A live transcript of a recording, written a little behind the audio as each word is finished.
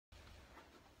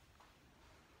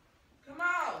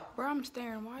Bro, I'm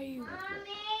staring. Why are you?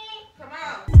 Come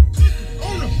on.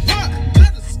 On the rock,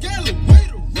 got the scale way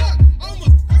to rock.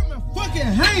 Almost hurt my fucking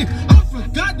hand. I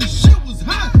forgot the shit was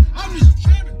hot. I'm just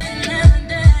trying to. I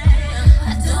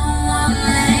don't want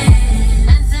late.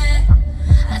 That's it.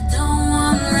 I don't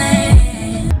want late.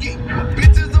 Yeah, my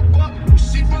bitch is a buck.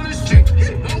 She from the street.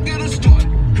 She won't get a start.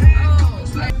 Oh,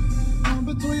 like I'm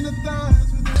between the thighs.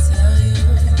 Tell you,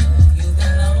 you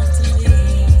belong to me.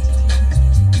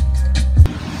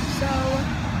 So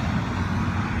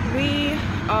we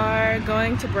are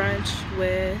going to brunch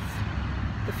with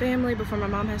the family before my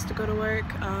mom has to go to work.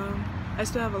 I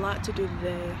still have a lot to do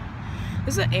today.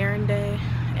 This is an errand day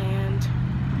and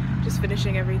just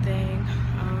finishing everything.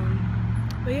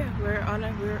 But yeah, we're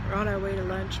on our way to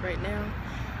lunch right now.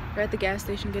 We're at the gas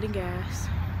station getting gas.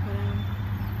 But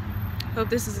hope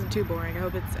this isn't too boring. I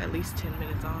hope it's at least 10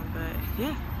 minutes on. But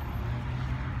yeah.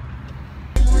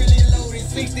 Really loaded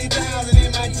 60,000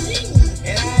 in my jeans,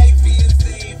 and I ain't feel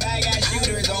safe. I got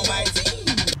shooters on my team.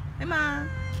 Hey, Mom.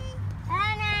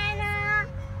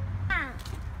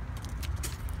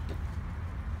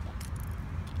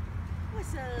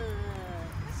 What's up?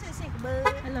 What's up, sick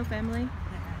bud? Hello, family.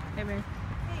 Hey, babe.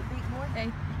 Hey, big boy. Hey.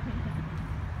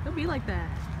 Don't be like that.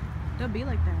 Don't be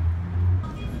like that.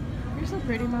 You're so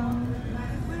pretty, Mom.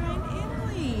 We're in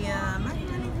Italy.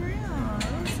 Macaroni Grill.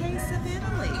 Little taste of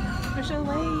Italy. We're so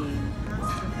late.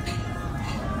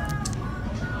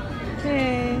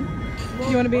 Hey.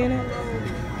 You want to be in it?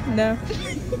 No.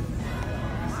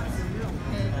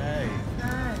 Hey.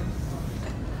 Hi.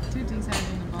 2 tea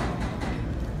sides in the bowl.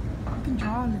 You can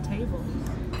draw on the table.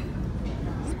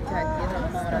 Oh,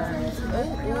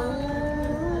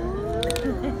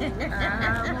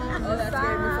 that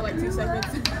scared me for like 2 seconds.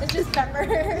 It's just pepper.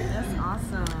 That's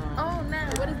awesome. Oh no,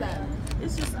 what is that?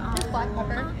 It's just black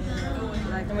pepper.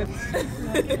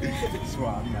 That's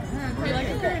why I'm not. Do you like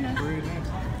it? Very nice. Very nice.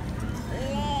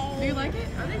 Do you like it?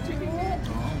 Are they chicken? They're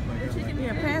chicken.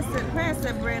 Yeah, pass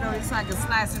that bread on so I can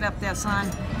slice it up there,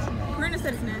 son. Karina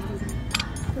said it's nasty.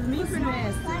 Cause me for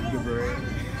nasty. The bread.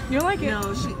 You don't like it?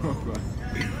 No, she.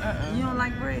 You don't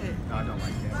like bread? No, I don't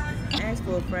like that. Ask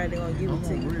for a Friday, they're gonna give it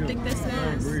to you. I think that's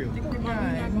nice. Real. I think we're not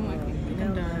gonna like it.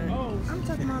 I'm done. I'm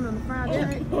talking about on the fried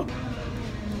chicken.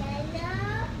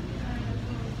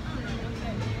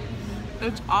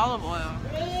 It's olive oil.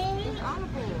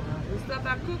 Olive oil. The stuff I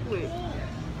cook with.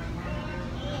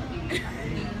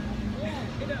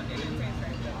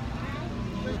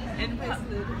 And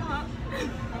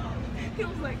he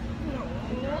was like,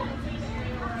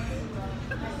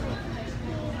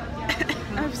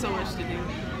 I have so much to do.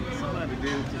 Somebody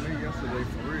did it to me yesterday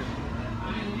for real.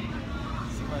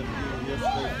 Somebody did it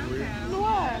yesterday for real.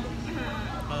 What?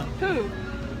 Huh? Who?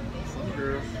 Some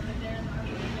girl.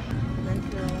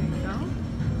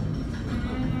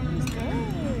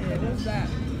 What's that?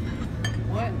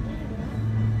 What?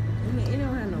 It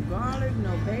don't have no garlic,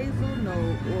 no basil, no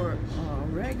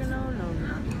oregano, no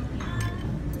nothing.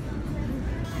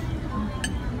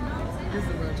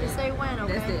 Just say when,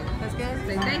 okay? That's it. That's good?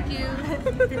 Say thank you.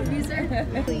 User?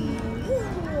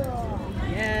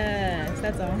 Yes,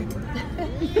 that's all.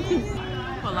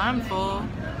 Well, I'm full.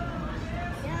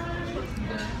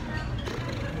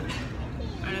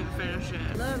 I didn't finish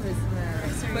it. Love it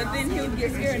smell. But then he'll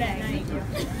get scared at night.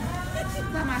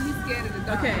 He's scared of the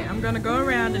dog. Okay, I'm gonna go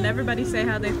around and everybody say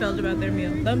how they felt about their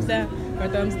meal. Thumbs down or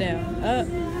thumbs down. Up.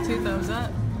 2 thumbs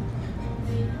up.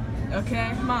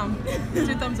 Okay, Mom.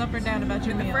 2 thumbs up or down about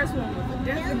your meal. The first one was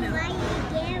definitely.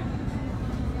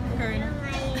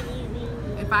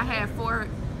 If I had 4,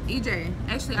 EJ,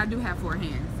 actually I do have 4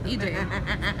 hands. EJ,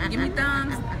 give me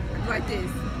thumbs. Do like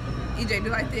this. EJ, do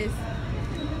like this.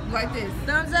 Do like this.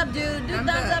 Thumbs up, dude. Do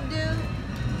thumbs up, dude.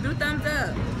 Do thumbs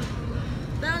up.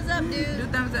 Thumbs up, Do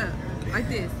dude. thumbs up. Like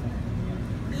this.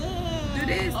 Do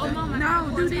this. Oh, Mama, no,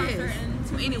 do this.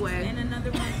 Anyway. And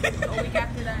another one a week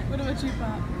after that. What about you,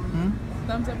 Pop?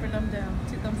 Thumbs up or thumb down?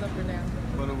 2 thumbs up or down?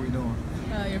 What are we doing?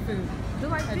 Your food. Do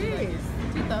like How'd you like this.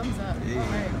 it? 2 thumbs up. Yeah. All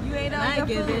right. You ate all I your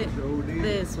give food. it Sure did.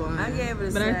 this one. I gave it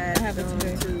a But I side. have it thumb,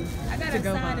 too. I got To a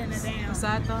go side and a box. down. A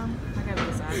side thumb? I got it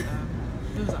a side thumb.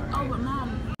 It was alright. Oh, but Mom.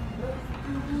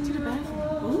 To the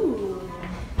bathroom. Ooh.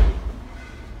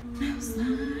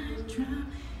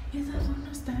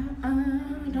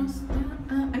 Don't stop.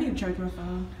 I need to charge my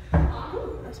phone.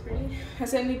 Ooh, that's pretty. I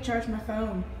said I need to charge my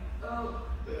phone.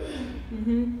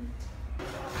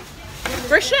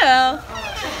 Rochelle,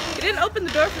 you didn't open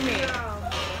the door for me.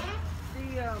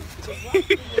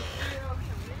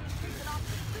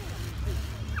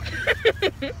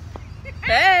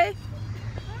 Hey.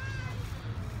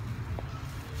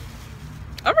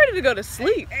 I'm ready to go to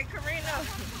sleep. Hey, Karina.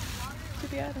 To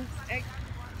be honest. Hey,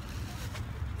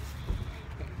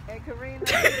 like Karina.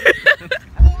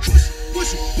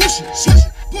 Push it, push it, push it,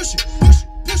 push it, push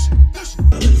it, push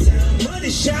it, push it. Money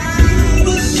shine.